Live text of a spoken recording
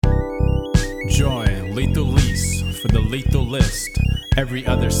Lethal Lease for the Lethal List every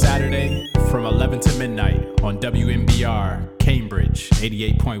other Saturday from 11 to midnight on WMBR, Cambridge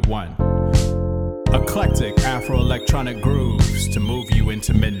 88.1. Eclectic Afro-electronic grooves to move you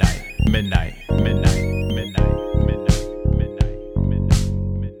into midnight, midnight, midnight, midnight.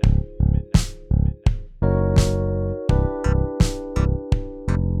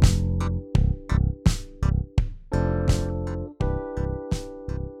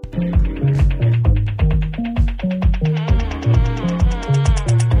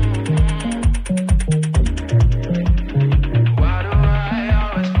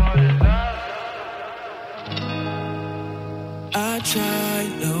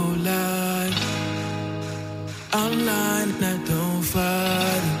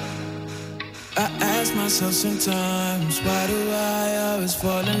 Sometimes, why do I always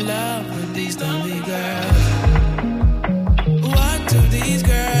fall in love with these lonely girls? What do these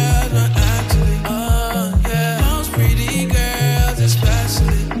girls want actually? Yeah. Most pretty girls,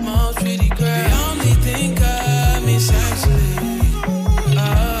 especially most pretty girls, they only think of me sexually.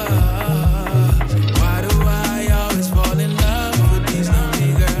 Why do I always fall in love with these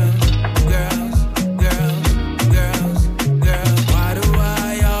lonely girls? Girls, girls, girls, girls. Why do I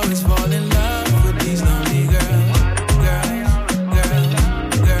always fall in love with these lonely girls?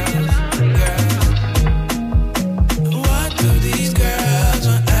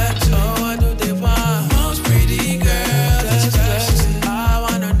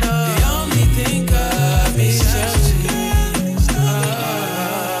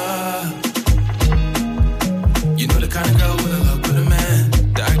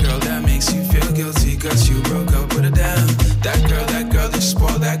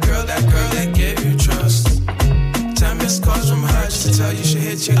 You should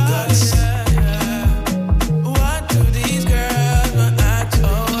hit your guts. What do these girls want act?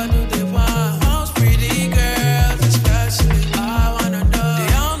 Oh, what do they want? Most pretty girls, especially. I wanna know.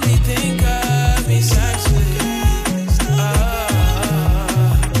 They only think of me sexually.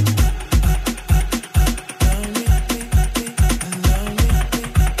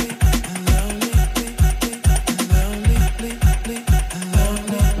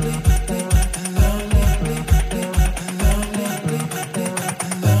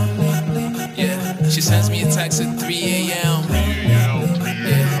 She sends me a text at 3 a.m.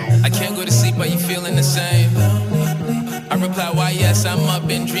 I can't go to sleep, are you feeling the same? I reply, why yes, I'm up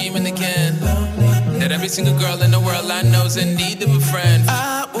and dreaming again. That every single girl in the world I know's in need of a friend.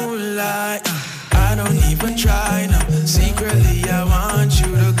 I won't lie, I don't even try, no. Secretly, I want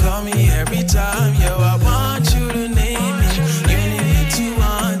you to call me every time. Yo, I want you to name me. You need me to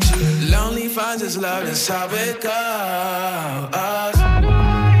want you. Lonely finds his love, that's how it goes.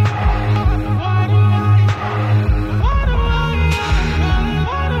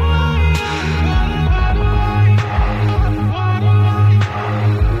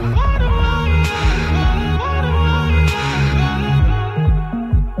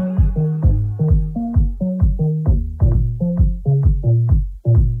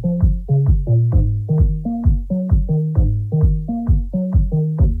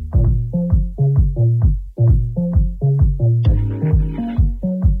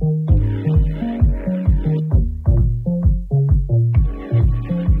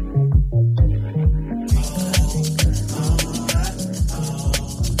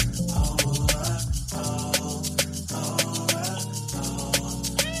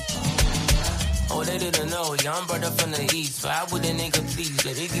 Young brother from the east, why would a nigga please?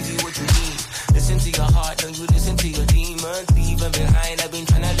 Let it give you what you need. Listen to your heart, don't you listen to your demons. Leaving behind, I've been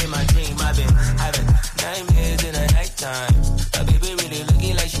trying to live my dream. I've been having nightmares in the nighttime. My baby really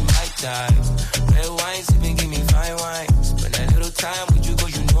looking like she might die. Red wine, sipping, give me fine wine. Spend a little time with you,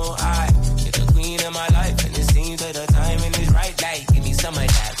 cause you know you're the queen of my life. And it seems that the timing is right. Like, give me some of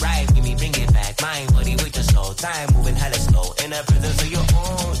that, right? Give me, bring it back. Mine, body with your slow time, moving hella slow. In the presence of your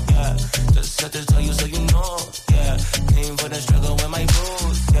own, yeah. Just have to tell you so you know, yeah. Came for the struggle with my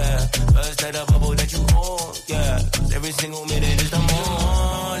bros, yeah. First let a bubble that you hold, yeah. Cause every single minute is the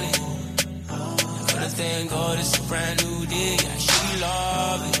morning. Gotta thank God it's a brand new day, yeah. She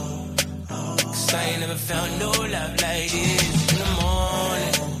love it. Cause I ain't never found no love like this in the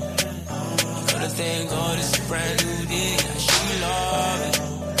morning. Gotta thank God it's a brand new day, yeah. She love it.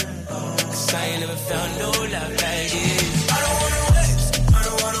 Cause I ain't never found no love like this. I don't wanna waste, I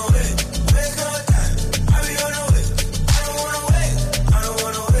don't wanna waste. Waste no time, I be on the way. I don't wanna waste, I don't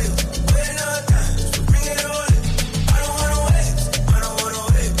wanna waste. Waste no time, so bring it on in. I don't wanna waste, I don't wanna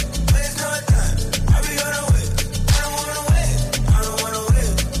waste. Waste no time, I be on the way. I don't wanna waste, I don't wanna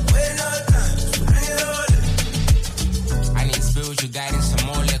waste. Waste no time, so bring it on in. I need spiritual guidance, some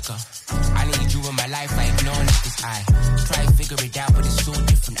more liquor. liquor. I need you in my life, I ignore niggas. I try to figure it out, but it's so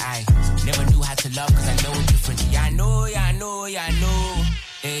different. I never knew how to love, cause I know differently. I know.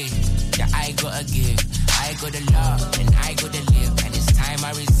 Hey, yeah, I gotta give, I gotta love, and I gotta live. And it's time I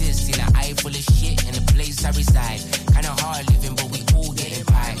resist in an eye full of shit in the place I reside. Kinda hard living, but we all getting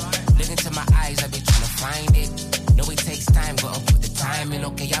by. Look into my eyes, I've been trying to find it. No, it takes time, gotta put the time in.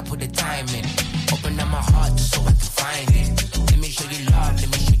 Okay, I put the time in. Open up my heart just so I can find it. Let me show you love, let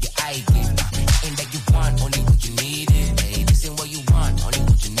me show you I give. Ain't that you want, only what you needed. Hey, this ain't what you want, only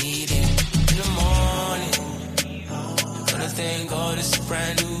what you needed. In the morning, gonna thank God it's a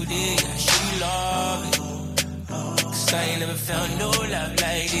brand new day. I show you love it, cause I ain't never found no love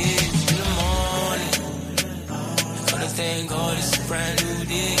like this. In the morning, gonna thank God it's a brand new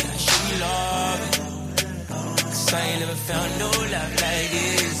day. I show you love it, cause I ain't never found no love like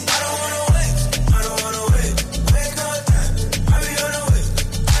this. I don't wanna wait, I don't wanna wait. Wait no time, I be on the way.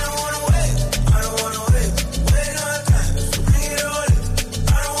 I don't wanna wait, I don't wanna wait. Wait no time, so bring it all in.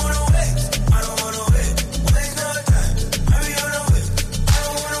 I don't wanna wait, I don't wanna wait. Wait no time, I be on the way. I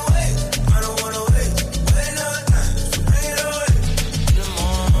don't wanna wait, I don't wanna wait. Wait no time, so bring it all in. In the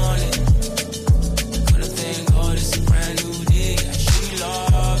morning, gonna thank God it's a brand new day. I show you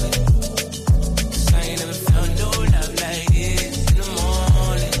love it, cause I ain't never found no love like this. In the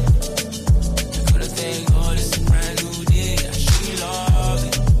morning, gonna thank God it's a brand new day. I show you love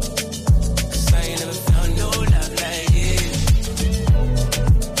it, cause I ain't never found no love like this.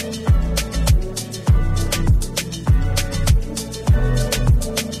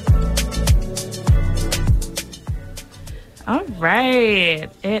 All right.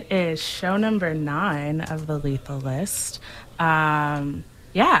 It is show number 9 of the Lethal List.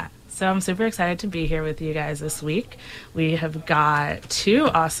 Yeah. So I'm super excited to be here with you guys this week. We have got 2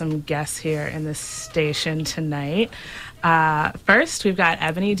 awesome guests here in the station tonight. First, we've got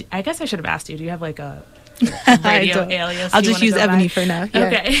Ebony. I guess I should have asked you, do you have like a radio alias? I'll just use Ebony for now. Yeah.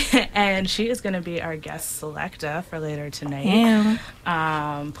 Okay. And she is going to be our guest Selecta for later tonight.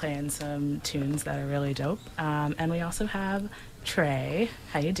 Playing some tunes that are really dope. And we also have Trey.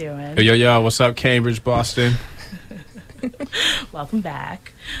 How you doing? Yo, what's up, Cambridge, Boston? Welcome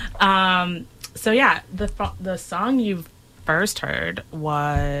back. So yeah, the song you first heard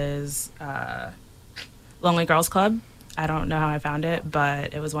was Lonely Girls Club. I don't know how I found it,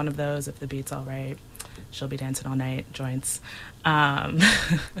 but it was one of those, if the beat's all right, she'll be dancing all night joints. And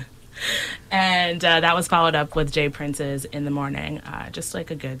that was followed up with Jay Prince's In the Morning, just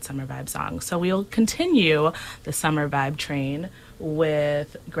like a good summer vibe song. So we'll continue the summer vibe train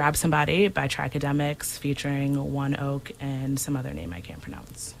with Grab Somebody by Trackademicks featuring One Oak and some other name I can't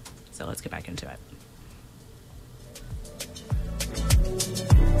pronounce. So let's get back into it.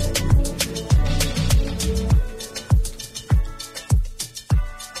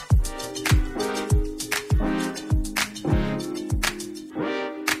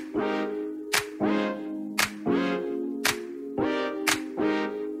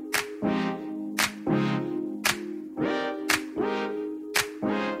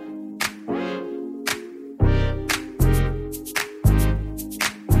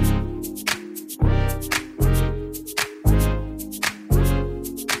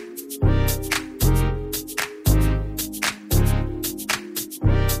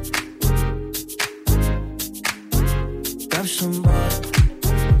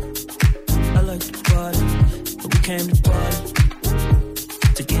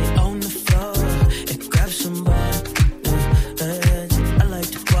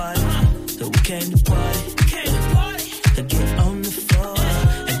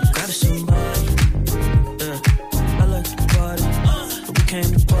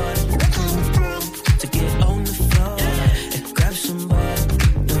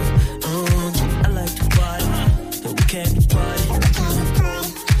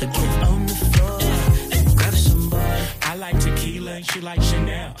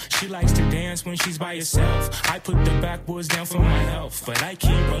 But I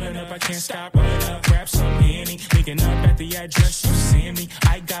keep rolling up, I can't stop rolling up. Grab some Henny, picking up at the address you send me.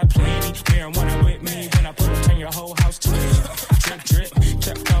 I got plenty, marijuana with me. When I pull up, turn your whole house to it. Drip, drip,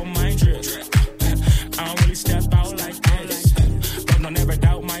 check out my drip. I don't really step out like this, but don't never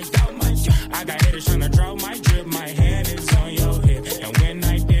doubt my. I got haters trying to draw my drip. My hand is on your hip, and when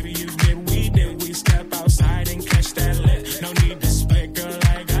I dip, you dip, we dip. We step outside and catch that lit. No need to split, girl,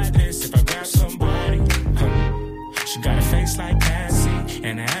 I got this. If I grab somebody, she got a face like Cassie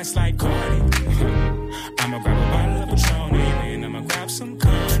and an ass like Cardi. I'ma grab a bottle of Patron and I'ma grab some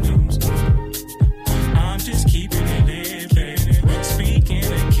condoms. I'm just keeping it lit, baby. Speaking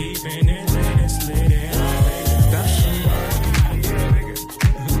and keeping it lit, it's lit. Grab somebody,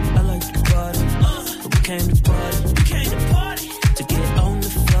 came to party. We came to party. To get on the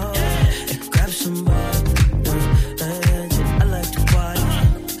floor and grab somebody. I like to party.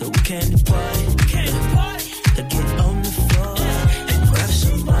 We came to party. We came to party. To get on the floor and grab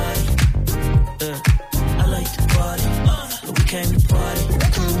somebody. I like to party. We came to party.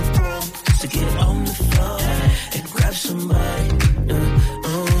 To get on the floor and grab somebody.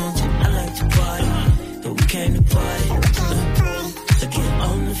 I like to party. We came to party. To get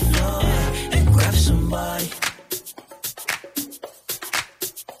on the floor and grab somebody.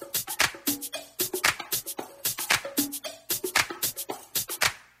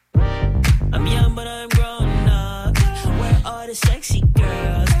 I'm young, but I'm grown up. Where are the sexy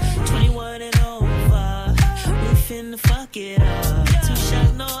girls? 21 and over. We finna fuck it up. Two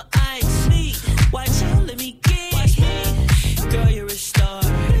shots, no ice. Watch out, let me get. Girl, you're a star.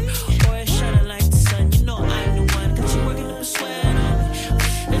 Or a shining like the sun. You know I'm the one. Got you working up a sweat on me.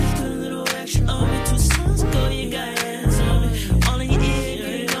 Let me put a little extra on me. 2 sons ago, you got hands on me. All in your ear,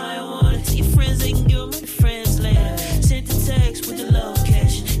 girl, you know I want it. To your friends, they can give my friends later. Send the text with the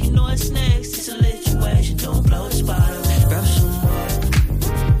location. You know it's next, it's a situation. Don't blow the spot up. Grab some water.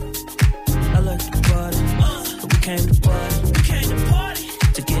 I like the party. We came to party.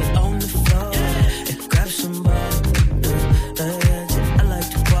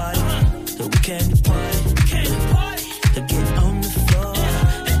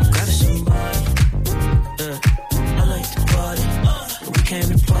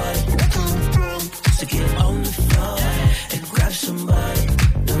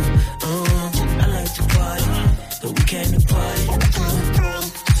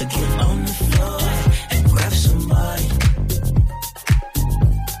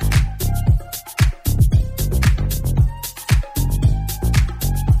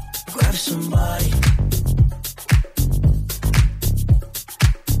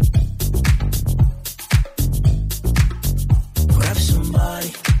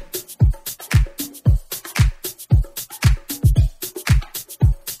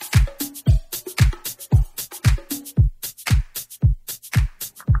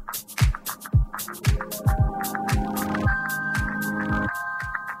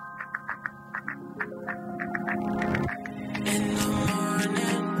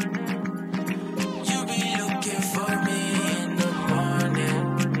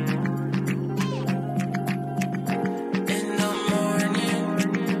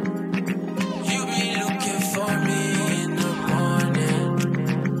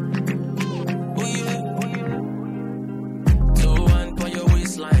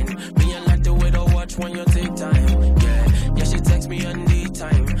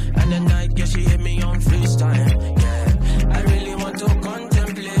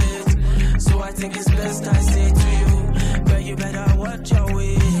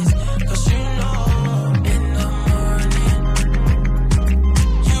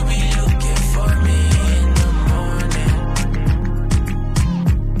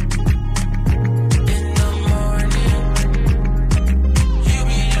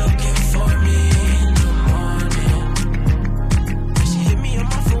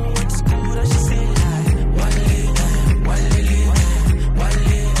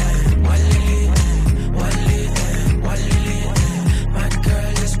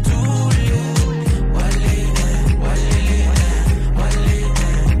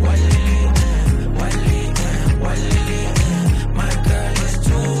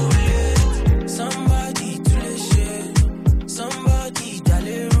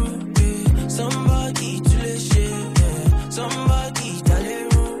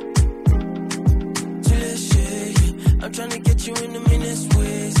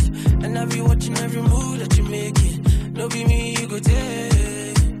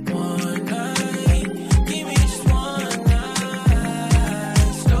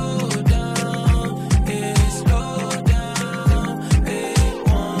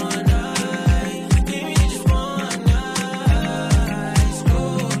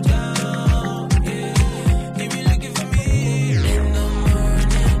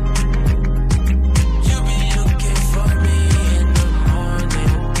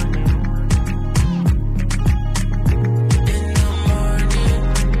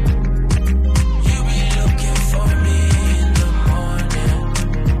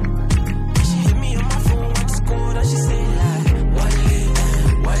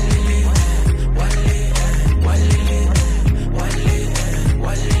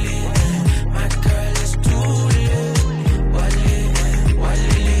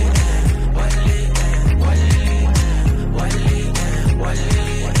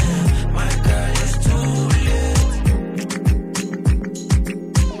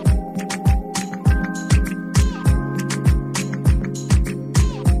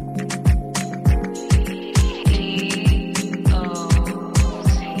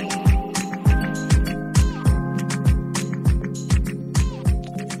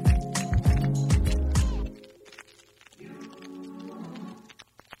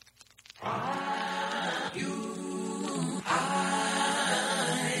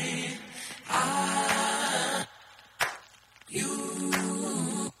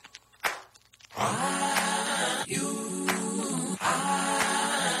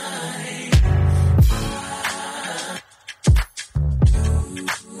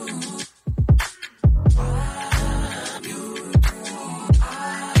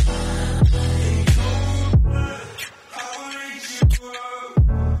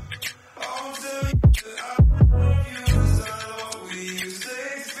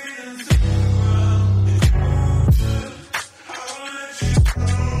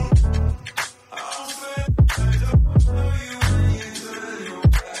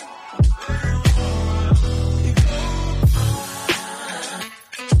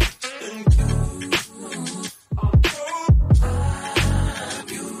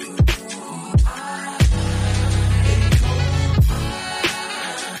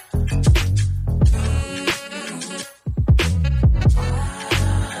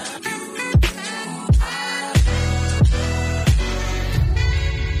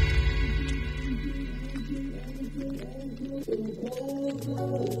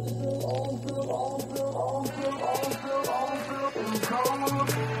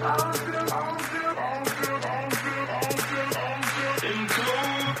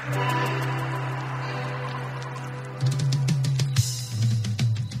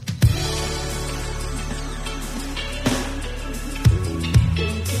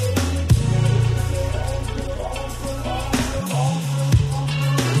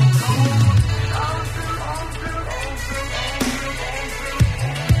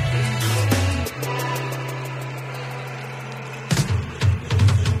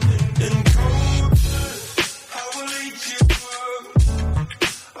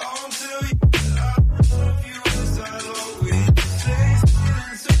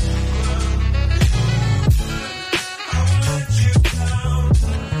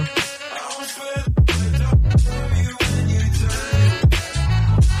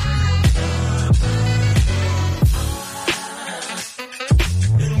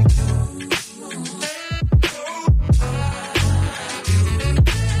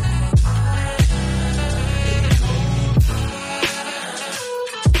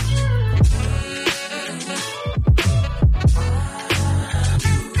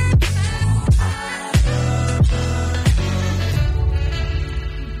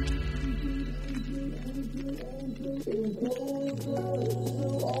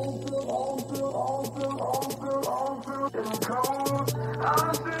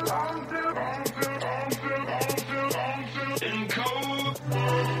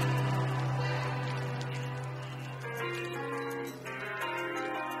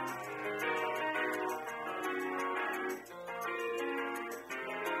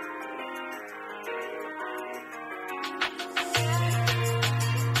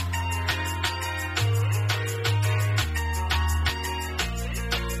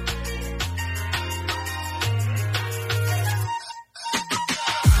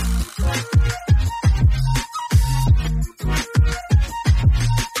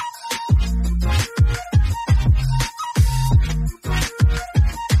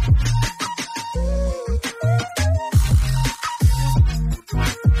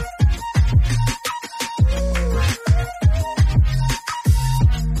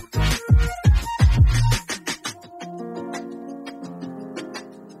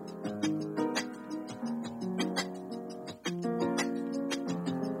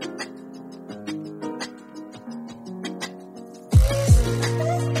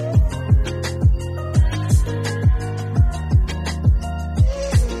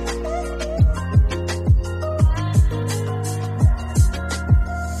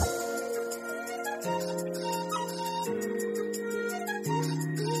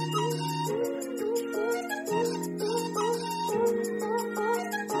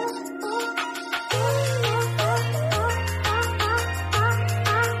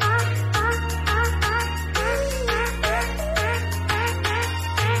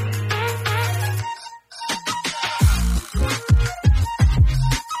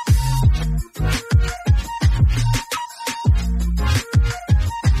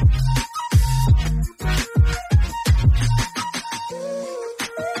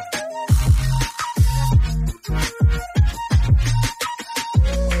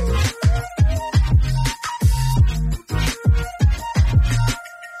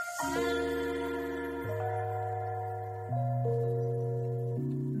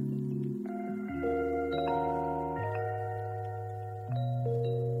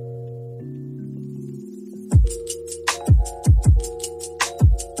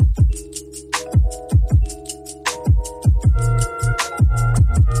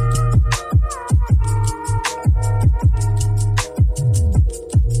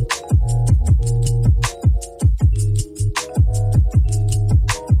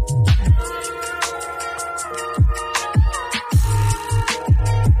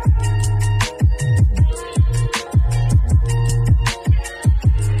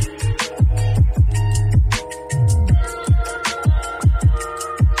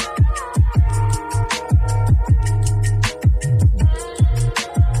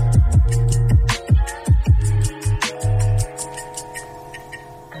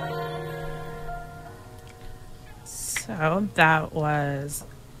 So that was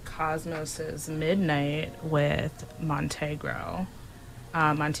Cosmos's Midnight with Montego.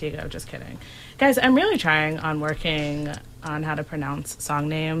 Montego, just kidding. Guys, I'm really trying on working on how to pronounce song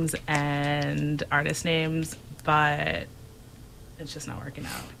names and artist names, but it's just not working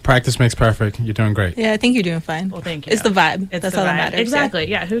out. Practice makes perfect. You're doing great. Yeah, I think you're doing fine. Well, thank you. It's the vibe. It's That's the all vibe. that matters. Exactly.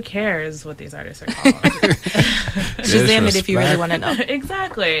 Yeah, who cares what these artists are called? Shazam it if you really want to know.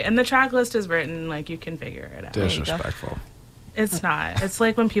 Exactly. And the track list is written, like, you can figure it out. Disrespectful. It's not. It's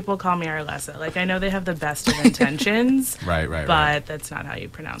like when people call me Arlessa. Like, I know they have the best of intentions. Right. But that's not how you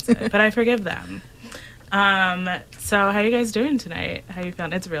pronounce it. But I forgive them. So how you guys doing tonight? How you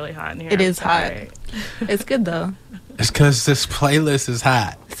feeling? It's really hot in here. It is hot. It's good though. It's because this playlist is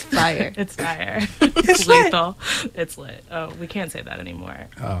hot. It's fire. It's fire. It's lethal. It's lit. Oh, we can't say that anymore.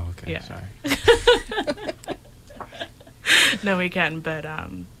 Oh, okay. Yeah. Sorry. No, we can. But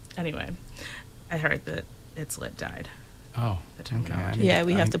anyway, I heard that It's Lit died. Oh, The terminology. okay. Yeah,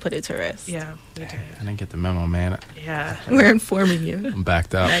 we have to put it to rest. Yeah, we did. I didn't get the memo, man. Yeah. We're informing you. I'm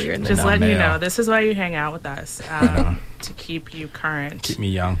backed up. Now you're in the Just My letting you mail. know, this is why you hang out with us, to keep you current. Keep me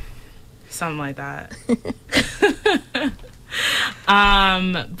young. Something like that.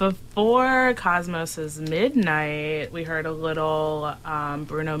 Before Cosmos's Midnight, we heard a little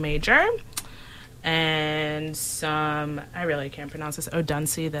Bruno Major and some, I really can't pronounce this,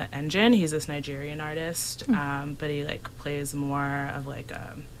 Odunsi the Engine. He's this Nigerian artist, but he like plays more of like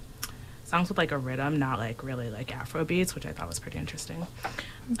songs with like a rhythm, not like really like Afro beats, which I thought was pretty interesting.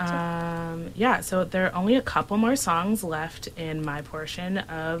 Yeah, so there are only a couple more songs left in my portion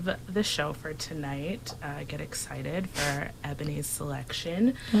of the show for tonight. Get excited for Ebony's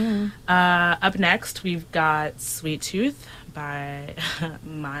selection. Up next, we've got Sweet Tooth by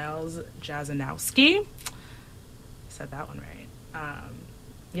Myles Jasnowski. Said that one right.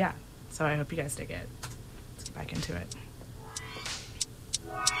 Yeah, so I hope you guys dig it. Let's get back into it.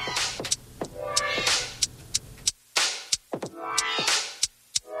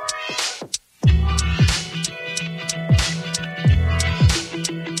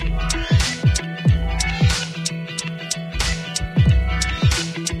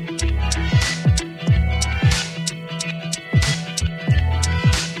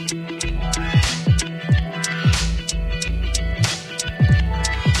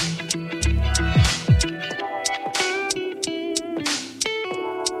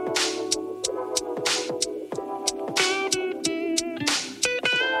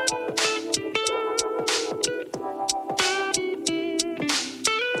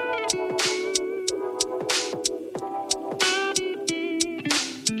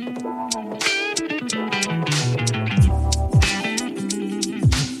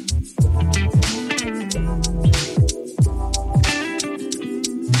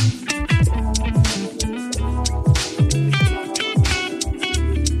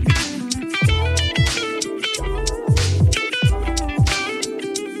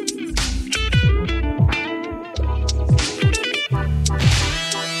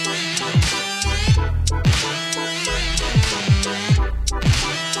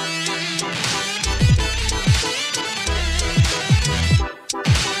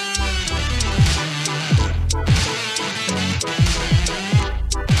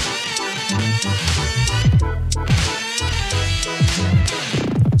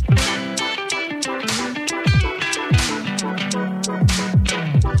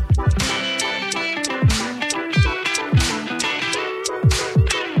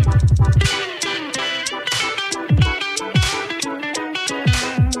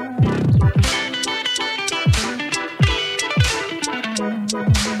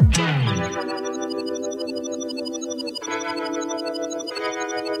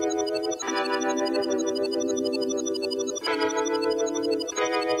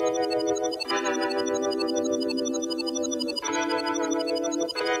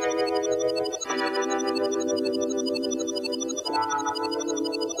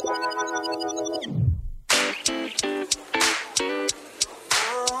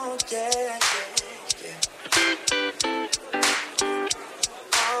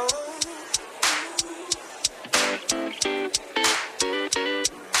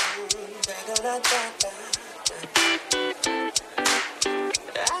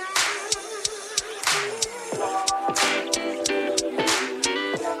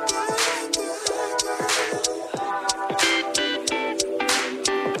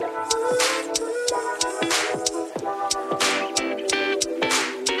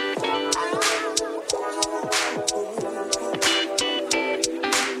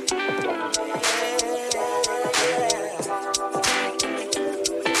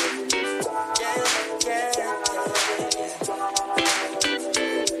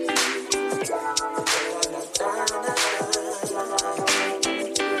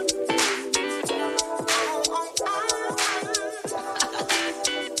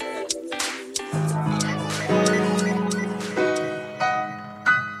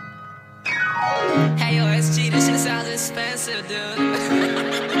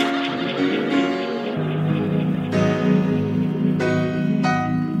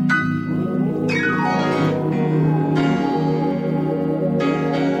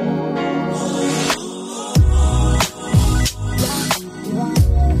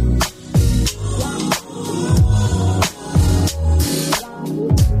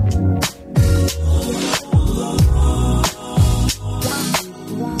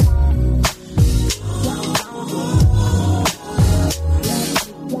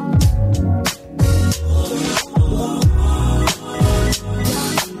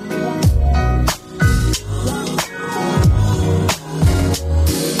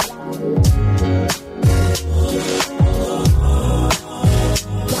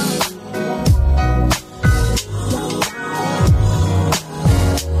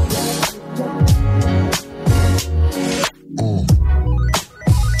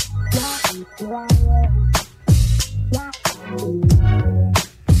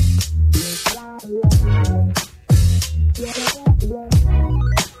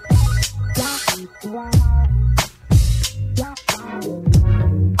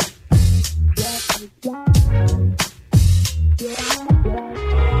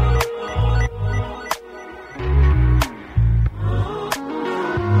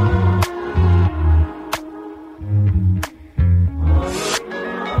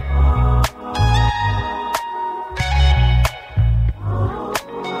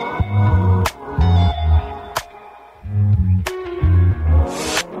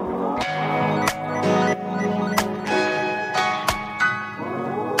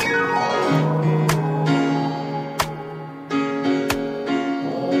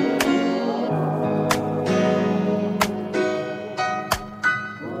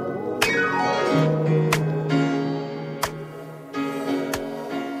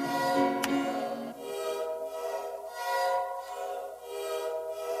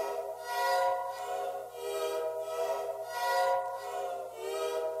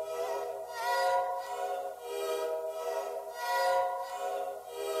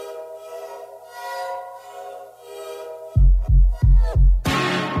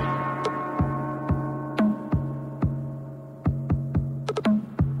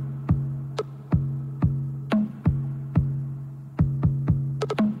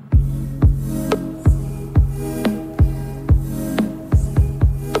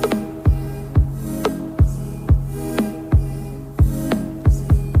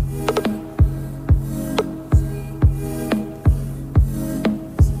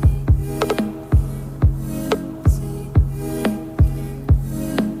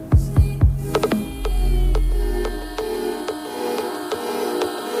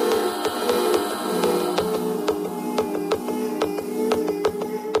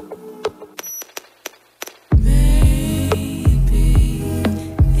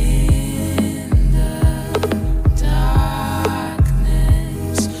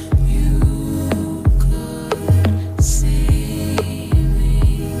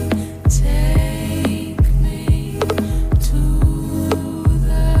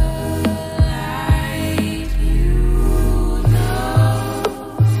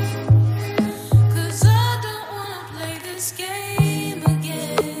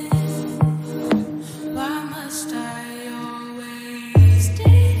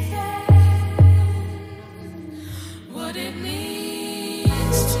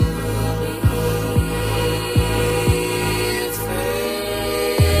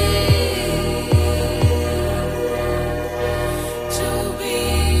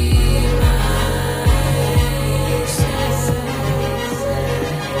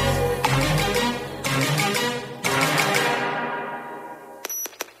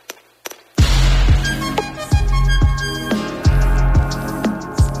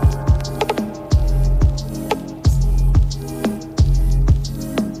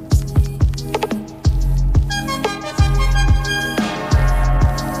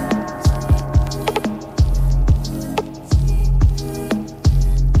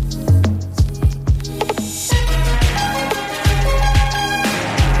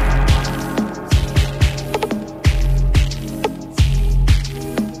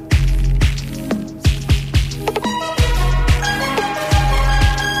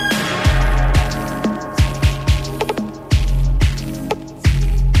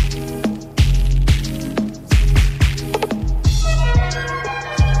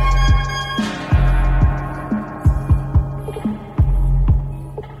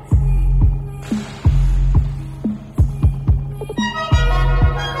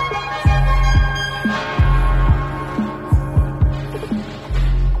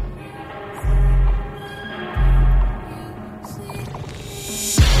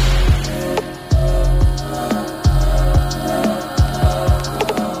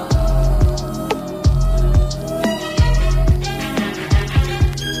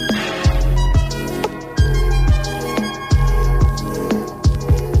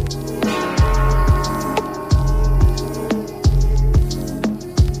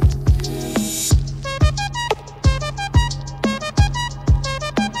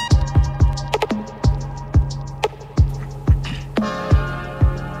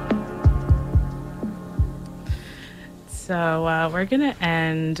 we're going to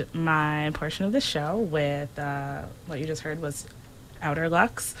end my portion of the show with what you just heard was Outer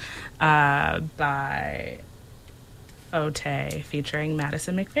Lux by Photay featuring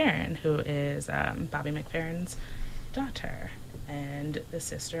Madison McFerrin, who is Bobby McFerrin's daughter and the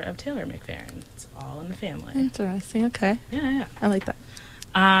sister of Taylor McFerrin. It's all in the family. Interesting. Okay. Yeah. I like that.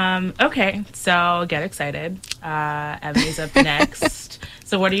 Okay, so get excited. Ebony's up next.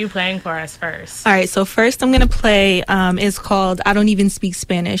 So what are you playing for us first? All right, so first I'm going to play, it's called I Don't Even Speak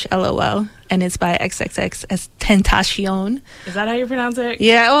Spanish, LOL, and it's by XXXTENTACION. Is that how you pronounce it?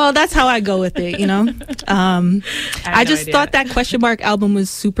 Yeah, well, that's how I go with it, you know? I just thought that Question Mark album was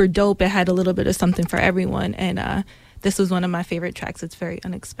super dope. It had a little bit of something for everyone, and this was one of my favorite tracks. It's very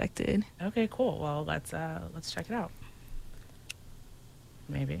unexpected. Okay, cool. Well, let's check it out.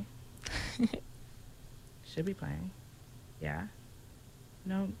 Maybe. Should be playing. Yeah.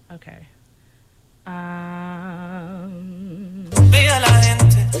 No? Okay. There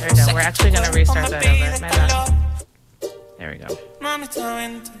we go. We're actually going to restart that over. My bad. There we go. Mamita,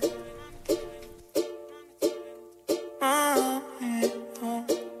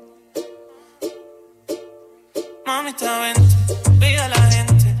 vente, pide a la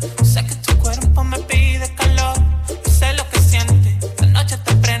gente. Sé que tu cuerpo me pide calor. Y sé lo que siente, la noche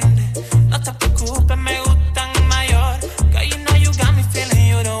te prende. No te preocupes, me gustan mayor. Girl, you know you got me feeling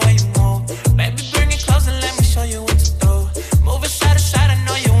you the way you move. Baby, bring it close and let me show you what to do. Move it side to side, I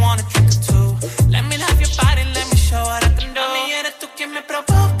know you want a drink or two. Let me love your body, let me show what I can do. Mami, eres tú quien me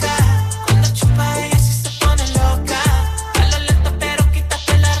provoca. Cuando chupa ella sí se pone loca. Hazlo lento pero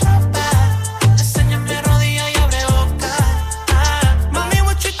quítate la ropa. Enséñame rodilla y abre boca. Mami,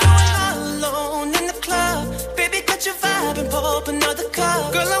 what you doing all alone in the club? Baby, got your vibe and pull up another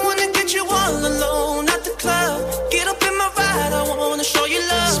cup. Girl, I wanna get you all alone at the club. Get up in my ride, I wanna show you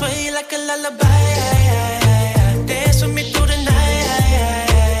love. Sway like a lullaby. Dance with me through the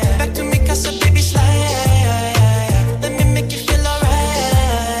night. Back to me, casa, baby, slide. Let me make you feel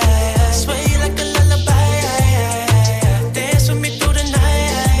alright. Sway like a lullaby. Dance with me through the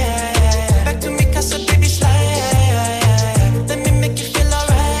night. Back to me, casa, baby, slide. Let me make you feel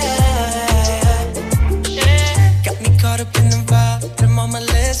alright. Yeah. Got me caught up in the vibe. Then mama,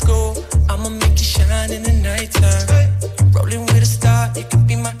 let's go. I'ma make you shine in the nighttime. Rolling with a star, you can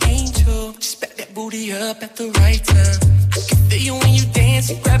be my angel. Just back that booty up at the right time. I can feel you when you dance,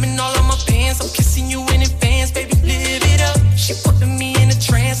 you grabbing all of my pants. I'm kissing you in advance, baby, live it up. She putting me in a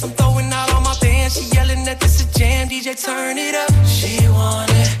trance, I'm throwing out all my bands. She yelling that this a jam, DJ turn it up. She want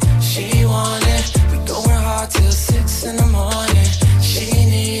it, she want it. We going hard till 6 in the morning. She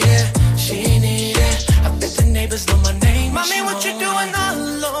need it, she need it. I bet the neighbors know my name. Mommy, what you doing all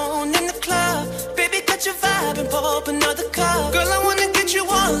alone in the club? Baby, got your vibe and pull up another cup. Girl, I wanna get you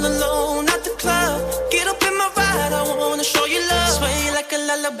all alone at the club. Get up in my ride, I wanna show you love. Sway like a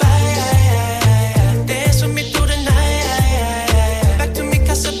lullaby. Dance with me through the night. Back to me,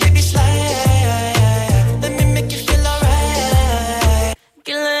 casa, baby, slide. Let me make you feel alright.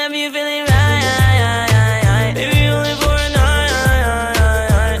 Can I have you feeling right? Baby, only for a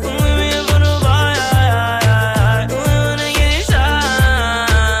night. Come with me for the vibe. We wanna get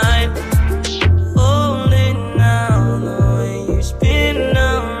inside. Hold it now, the way you spin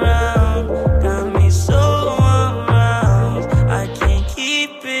around. Got me so aroused, I can't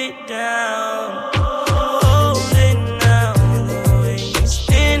keep it down. Hold it now, the way you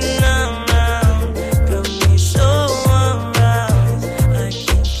spin around. Got me so aroused, I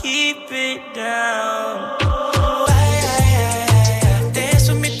can't keep it down. Dance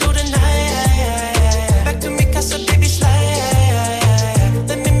with me through the night. Back to me, casa, baby, slide.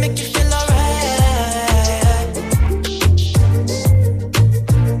 Let me make you feel alright.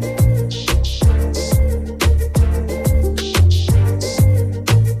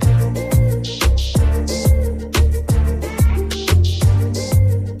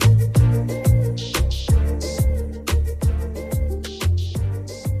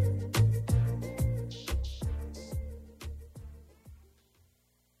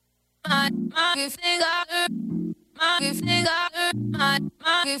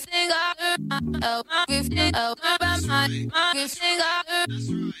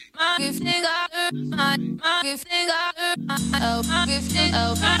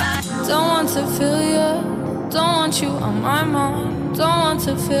 Don't want to feel you, don't want you on my mind. Don't want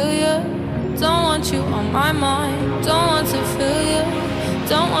to feel you, don't want you on my mind. Don't want to feel you,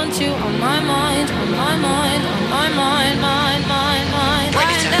 don't want you on my mind, on my mind, on my mind, mind, mind, mind.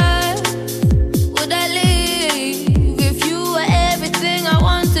 Would I leave if you were everything I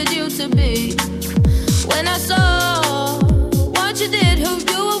wanted you to be? When I saw what you did, who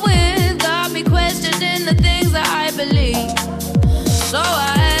you were with, got me questioning the things that I believe.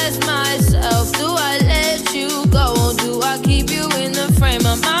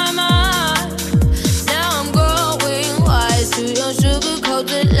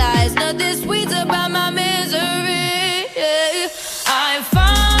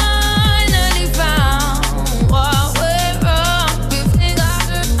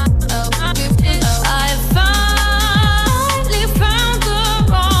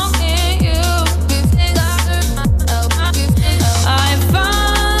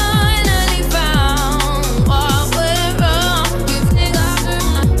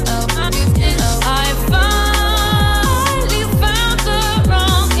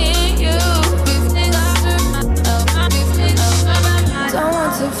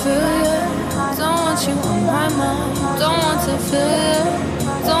 to feel you. Don't want you on my mind. Don't want to feel you.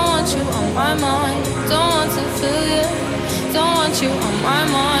 Don't want you on my mind. Don't want to feel you. Don't want you on my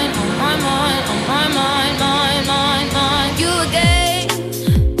mind. On my mind. On my mind. Mind. Mind. Mind. You again.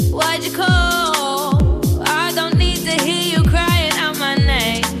 Why'd you call? I don't need to hear you crying out my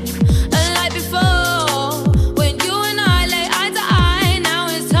name. Unlike before, when you and I lay eye to eye, now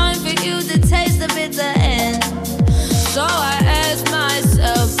it's time for you to taste the bitter end. So I ask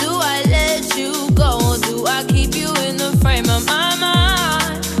myself, do I let you go? Do I keep you in the frame of my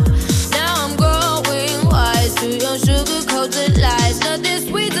mind? Now I'm growing wise to your sugar-coated lies. Nothing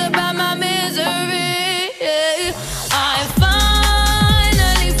sweet about my misery. I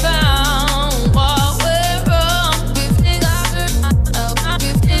finally found what went wrong.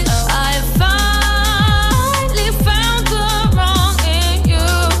 I finally found the wrong in you.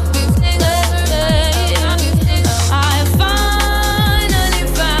 I finally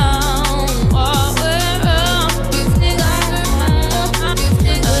found what went wrong.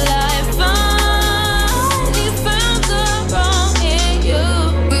 I finally found the wrong in you.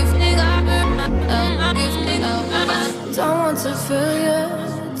 Don't want to feel you.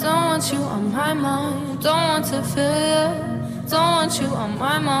 Don't want you on my mind. Don't want to feel you. Don't want you on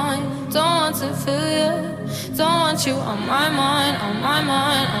my mind. Don't want to feel you. Don't want you on my mind. On my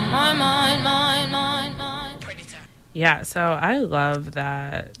mind. On my mind. Mind. Mind. Mind. Yeah, so I love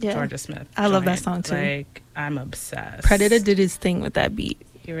that Yeah. Jorja Smith. I love that joint. song, too. Like, I'm obsessed. Preditah did his thing with that beat.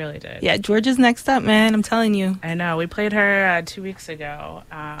 He really did. Yeah, Georgia's next up, man. I'm telling you. I know. We played her 2 weeks ago.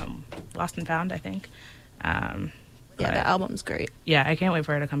 Lost and Found, I think. Yeah, But the album's great. yeah, I can't wait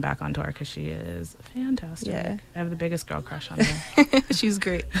for her to come back on tour because she is fantastic. Yeah. I have the biggest girl crush on her. She's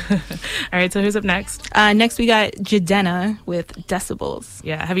great. All right, so who's up next? Next, we got Jidenna with Decibels.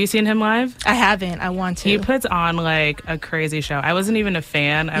 Yeah, have you seen him live? I haven't. I want to. He puts on like a crazy show. I wasn't even a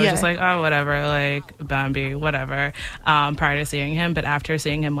fan. I was Yeah. just like, oh, whatever, like Bambi, whatever. Prior to seeing him, but after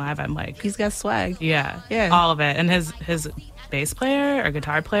seeing him live, I'm like, He's got swag. yeah, Yeah. all of it. And his bass player or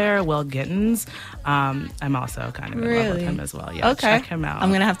guitar player, Will Gittins, I'm also kind of in love with Really? him as well. Yeah, Okay. check him out.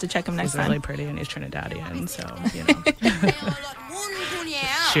 I'm gonna have to check him next He's really time. pretty and he's Trinidadian, so you know,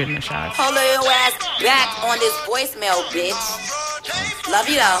 shooting a shot. Hold your ass back on this voicemail, bitch. Love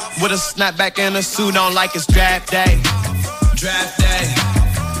you though. With a snapback and a suit on like it's draft day. Draft day.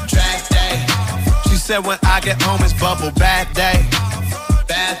 Draft day. She said when I get home it's bubble bath day.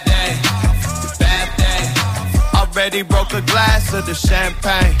 Bath day. Bath day. Already broke a glass of the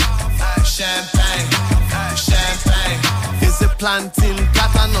champagne. Champagne. Champagne. Is it plantain?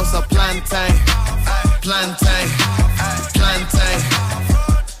 Platanos or plantain? Plantain. Plantain.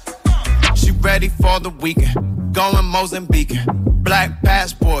 She ready for the weekend. Going Mozambique. Black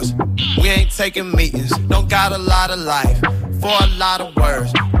passports. We ain't taking meetings. Don't got a lot of life. For a lot of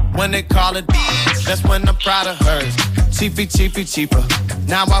words. When they call it that's when I'm proud of hers. Cheapy, cheapy, cheaper.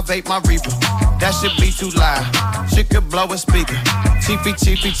 Now I vape my Reaper. That shit be too loud. She could blow a speaker. Cheapy,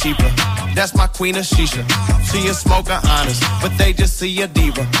 cheapy, cheaper. That's my queen of shisha. She a smoker, honest, but they just see a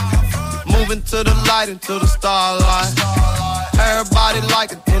diva. Moving to the light into the starlight. Everybody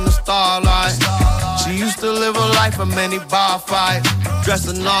like it in the starlight. She used to live a life of many bar fights.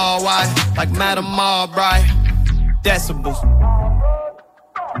 Dressing all white, like Madame Albright. Decibels.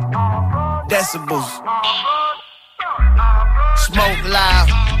 Decibels. Smoke loud,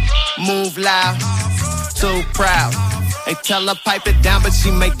 move loud, too proud. They tell her pipe it down, but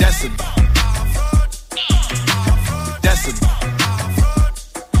she make decibel. Decibel.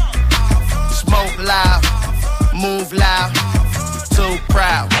 Smoke loud, move loud, too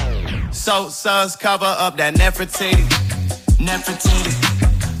proud. So sons cover up that Nefertiti. Nefertiti,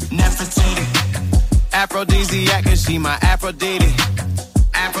 Nefertiti. Aphrodisiac and she my Aphrodite.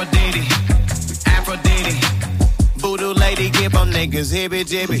 Aphrodite, Aphrodite. Voodoo lady give them niggas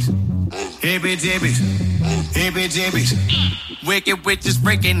hibby-jibbies. Hibby-jibbies, hibby-jibbies. Wicked witches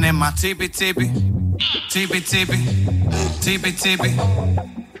freaking in my tippy-tippy. Tippy-tippy, tippy-tippy.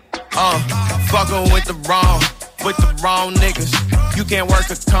 Fucking with the wrong niggas. You can't work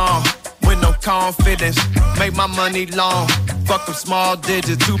a calm with no confidence. Make my money long, fuck them small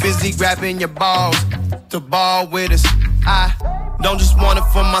digits. Too busy grabbing your balls to ball with us. I don't just want it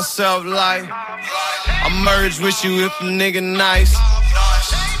for myself, like I merge with you if a nigga nice.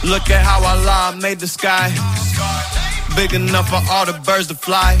 Look at how Allah made the sky big enough for all the birds to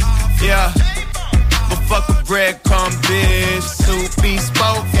fly. Yeah, but fuck a breadcrumb bitch. To be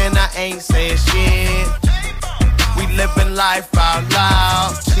spoken, I ain't saying shit. We living life out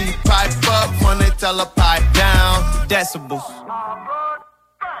loud. She pipe up when they tell her pipe down. Decibels.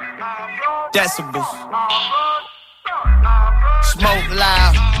 Decibels. Smoke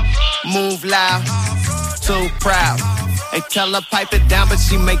loud, move loud, too proud. They tell her pipe it down, but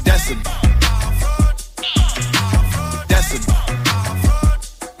she make decibel. Decibel.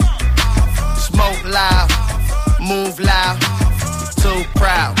 Smoke loud, move loud, too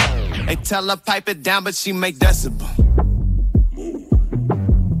proud. They tell her pipe it down, but she make decibel.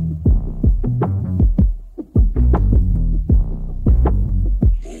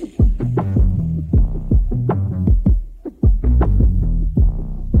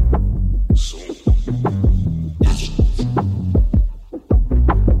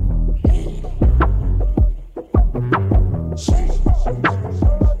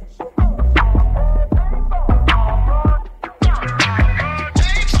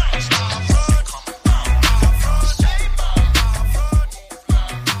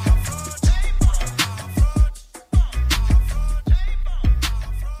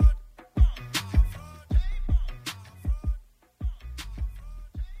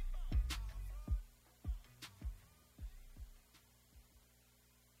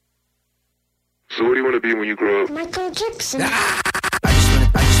 So what do you want to be when you grow up? Michael Jackson. I just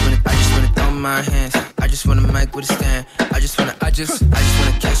wanna throw my hands. I just wanna mic with a stand. I just wanna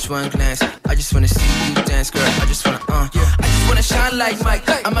catch one glance. I just wanna see you dance, girl. I just wanna shine like Mike.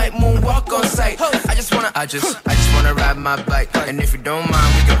 I might moonwalk on sight. I just wanna ride my bike. And if you don't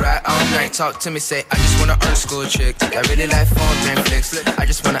mind, we can ride all night. Talk to me, say I just wanna earn school chick. I really like phone and flicks. I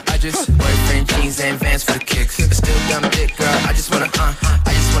just boyfriend jeans and Vans for the kicks. But still dumb dick, girl. I just wanna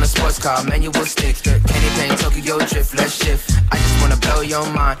sports car, manual sticks. Candy paint, Tokyo drift, let's shift. I just wanna blow your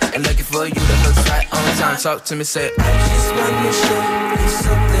mind and looking for you to look right on time. Talk to me, say I just wanna show you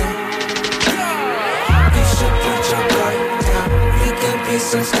something. You should put your guard down. We can be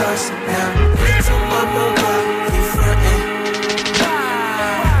some stars now. Little mama, why you frontin'?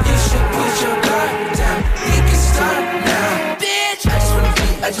 You should put your guard down. We can start now, bitch.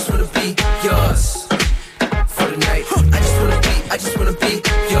 I just wanna be yours for the night. I just wanna be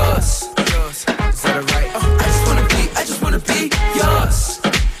yours. Is that alright? I just wanna be yours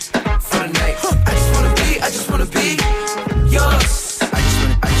for the night. I just wanna be yours. I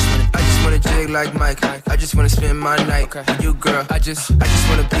just wanna jig like Mike. I just wanna spend my night with you, girl. I just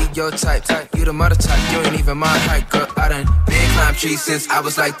wanna be your type. You the mother type, you ain't even my height, girl. I done been climb trees since I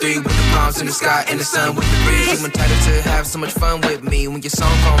was like 3. With the palms in the sky and the sun with the breeze. You entitled to have so much fun with me. When your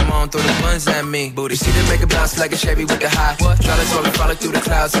song come on, throw the buns at me. Booty, see them make a bounce like a Chevy with the high. Try to throw me falling through the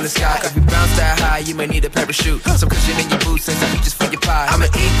clouds in the sky. If you bounce that high, you may need a parachute. Some cushion in your boots and some peaches for your pie. I'ma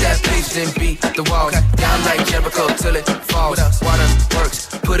eat that peach, then beat the walls. Down like Jericho till it falls. Water works,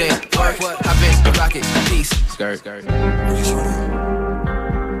 put in work. Hop in the rocket, peace. Skirt.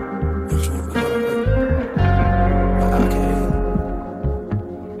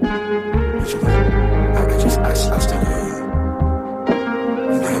 I still go.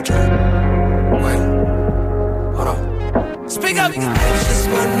 You know, Jorja. Wait. Hold on. Speak up. I just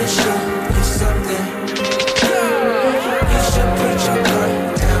wanna show you something. You should put your guard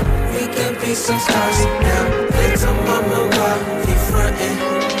down. We can be some stars now. Little mama, why you frontin'?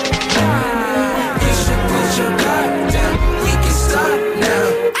 You should put your guard down. We can start now.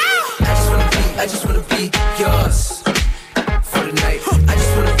 I just wanna be yours for the night.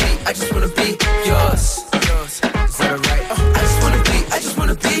 I just wanna be yours. Is that alright? I just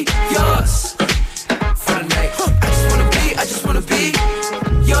wanna be yours for the night. I just wanna be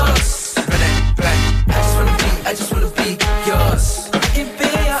yours. Black. I just wanna be yours. I can be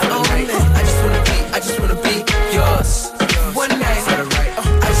your only. I just wanna be yours. One night. Is that alright?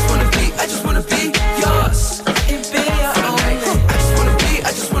 I just wanna be yours. I can be your only.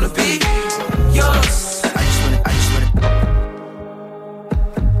 I just wanna be yours.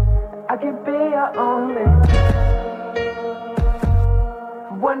 I can be your only.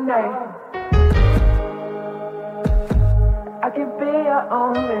 One night. I can be your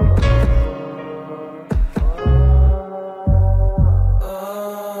only.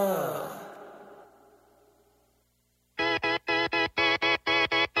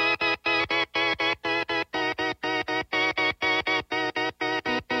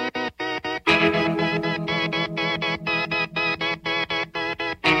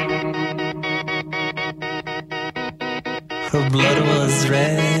 Her blood was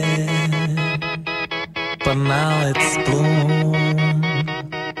red, but now it's blue.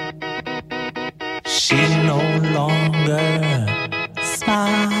 She no longer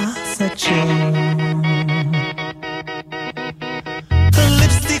smiles at you. Her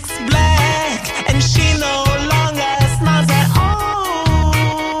lipstick's black, and she no longer smiles at all.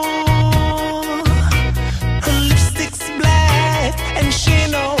 Her lipstick's black, and she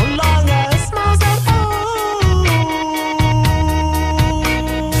no longer smiles at all.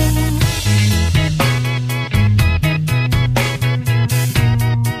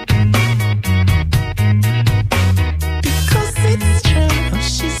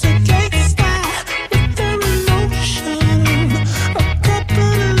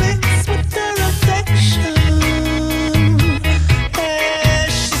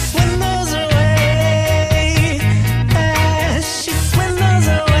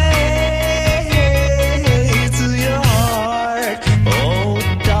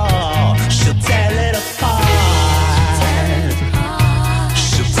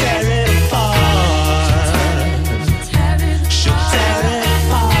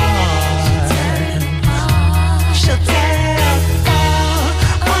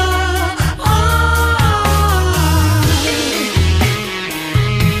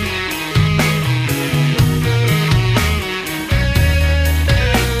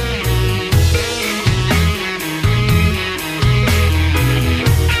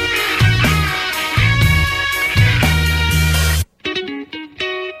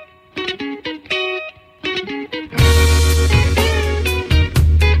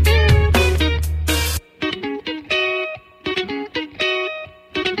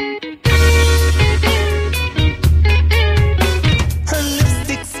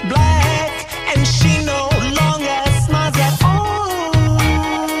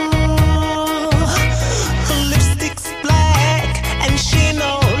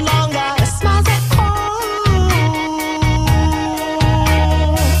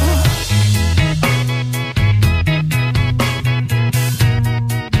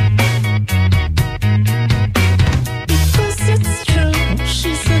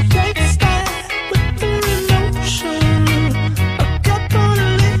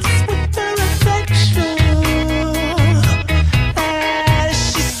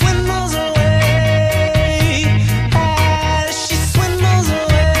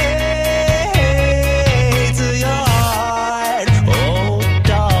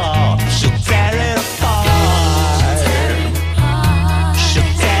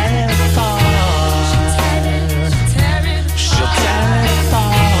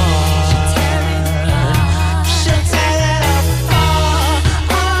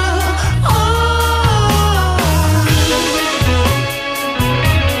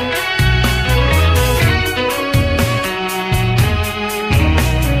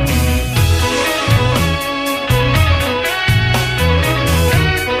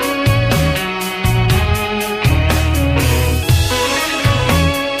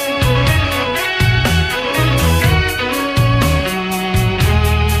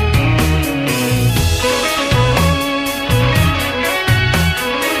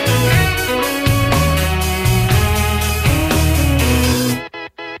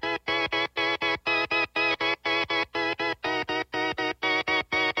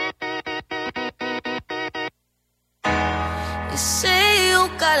 You say you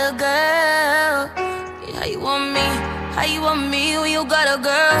got a girl. Yeah, how you want me? How you want me when you got a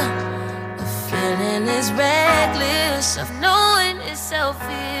girl? The feeling is reckless of knowing it's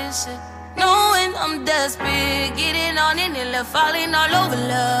selfish, knowing I'm desperate, getting on in and left, falling all over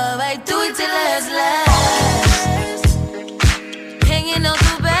love. I do it till last. Hanging out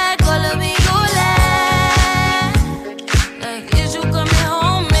the back, all of me go last. Like, is you coming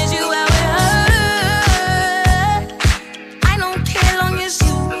home? Is you out with her? I don't care long as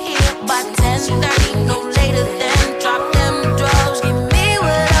you here by 10:30, no later than drop them drugs, give me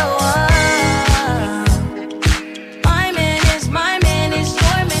what I want. My man is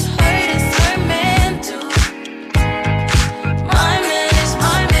your man, her is her man too. My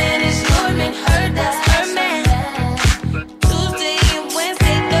man is your man, her that's her man. Tuesday and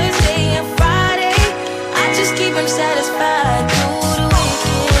Wednesday, Thursday and Friday, I just keep him satisfied through the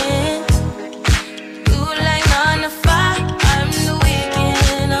weekend. You like 9 to 5, I'm the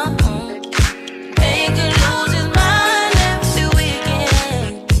weekend. Make her lose his mind every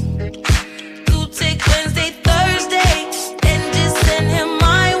weekend. You take Wednesday, Thursday, and just send him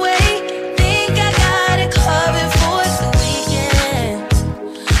my way. Think I got it covered for the weekend.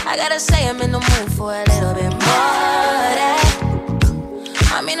 I gotta say I'm in the mood for a little bit more of that.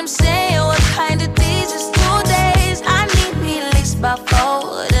 I mean, I'm saying what kind of days? Just 2 days. I need me at least about 4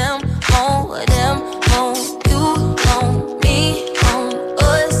 of them, more of them, more. You want me, on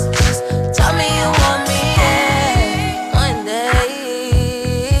us. Just tell me you want me, yeah, one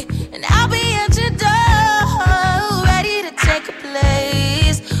day. And I'll be at your door, ready to take a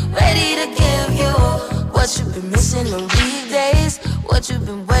place, ready to give you what you've been missing on weekdays, what you've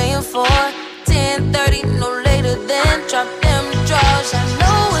been waiting for. 10:30, no later than drop them drawers. I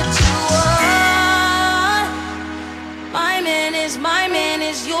know what you want. My man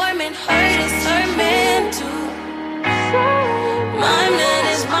is your man, her is her man too. My man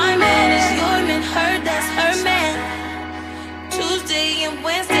is your man, her that's her man. Tuesday and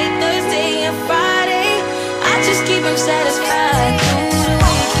Wednesday, Thursday and Friday, I just keep him satisfied through the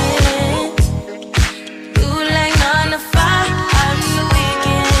weekend. You like 9 to 5, I'm the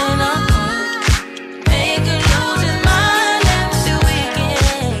weekend. Make her lose his mind every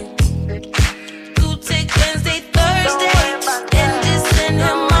weekend. You take Wednesday, Thursday, and just send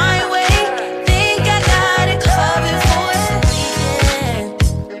him my way. Think I got it covered for the weekend.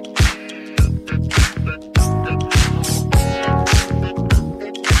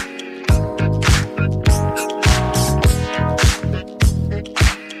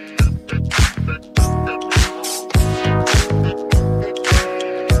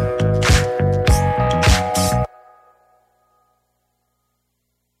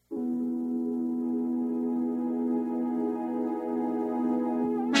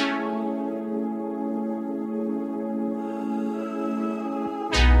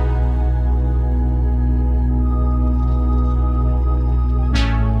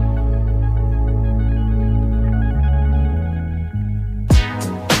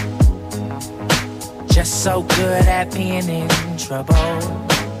 Just so good at being in trouble.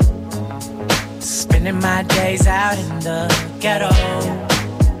 Spending my days out in the ghetto.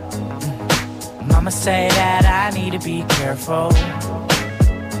 Mama say that I need to be careful.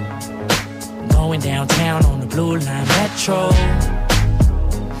 Going downtown on the Blue Line Metro.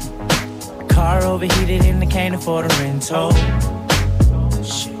 Car overheated and I can't afford a rental.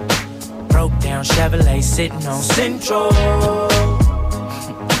 Shit. Broke down Chevrolet sitting on Central.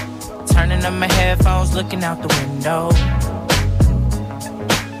 Turning up my headphones, looking out the window.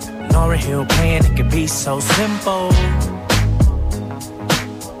 Laura Hill playing, it could be so simple.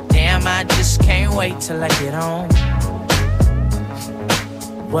 Damn, I just can't wait till I get home.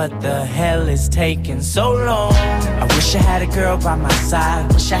 What the hell is taking so long? I wish I had a girl by my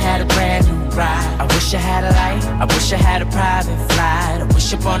side. Wish I had a brand new ride. I wish I had a light. I wish I had a private flight. I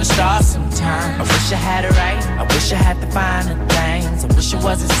wish upon a star sometime. I wish I had it right. I wish I had the finer things. I wish it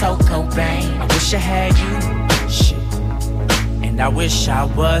wasn't so Cobain. I wish I had you. Shit. And I wish I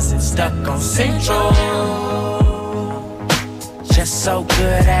wasn't stuck on Central. Just so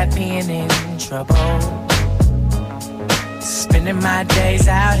good at being in trouble. Spending my days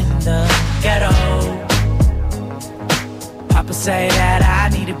out in the ghetto. Papa say that I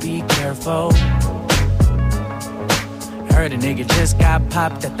need to be careful. Heard a nigga just got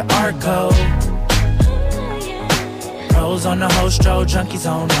popped at the Arco. Pros on the Hostro, junkies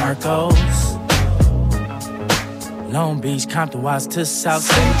on Narcos. Long Beach, Compton, Watts to South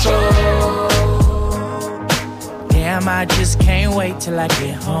Central. Damn, I just can't wait till I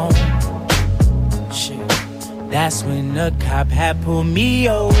get home. Shit. That's when the cop had pulled me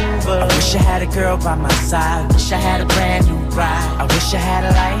over. I wish I had a girl by my side. Wish I had a brand new ride. I wish I had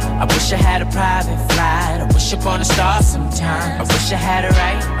a light. I wish I had a private flight. I wish upon a star sometime. I wish I had it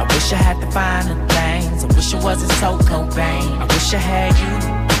right. I wish I had the finer things. I wish it wasn't so Cobain. I wish I had you.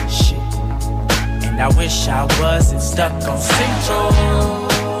 Shit. And I wish I wasn't stuck on Central.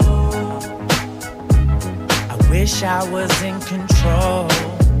 I wish I was in control.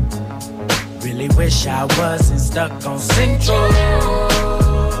 Really wish I wasn't stuck on Central.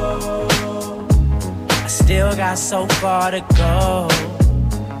 I still got so far to go.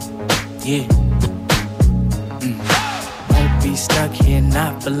 Yeah. Won't be stuck here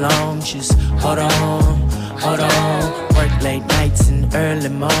not for long. Just hold on, hold on. Work late nights and early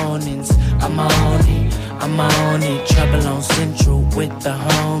mornings. I'm on it, I'm on it. Trouble on Central with the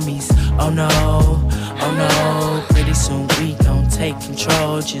homies. Oh no, oh no. Pretty soon we gon' take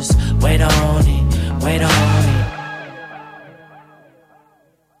control. Just wait on it, wait on it.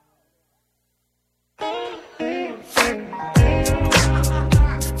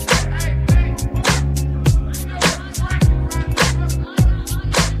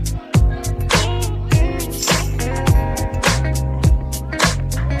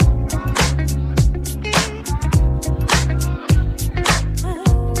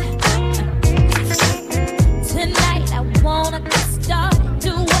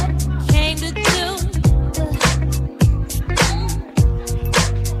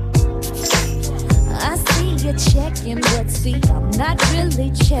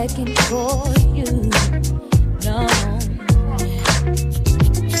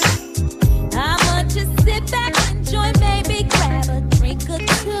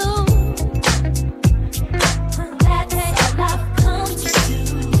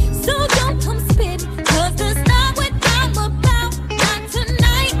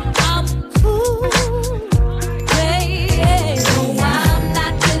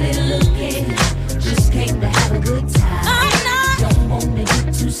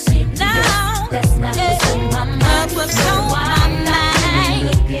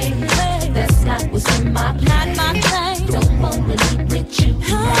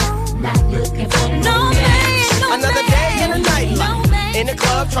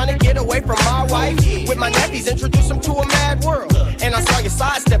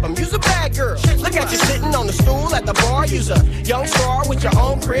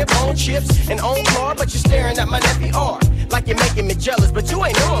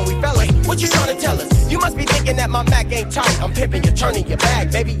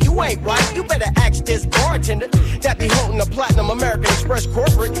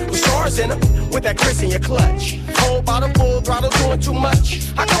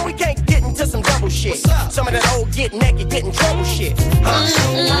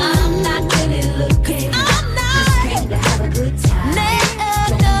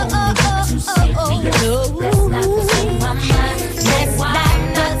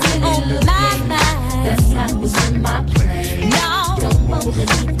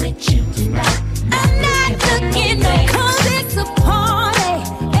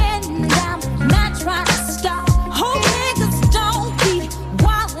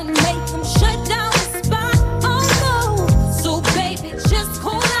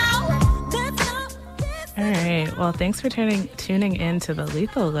 Thanks for tuning in to the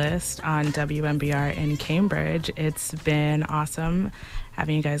Lethal List on WMBR in Cambridge. It's been awesome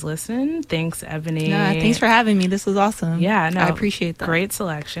having you guys listen. Thanks, Ebony. Thanks for having me. This was awesome. Yeah, no, I appreciate that. Great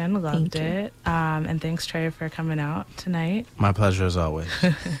selection. Loved it. And thanks, Trey, for coming out tonight. My pleasure as always. So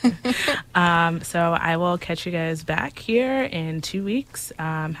I will catch you guys back here in 2 weeks.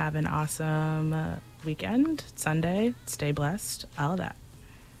 Have an awesome weekend, Sunday. Stay blessed. All of that.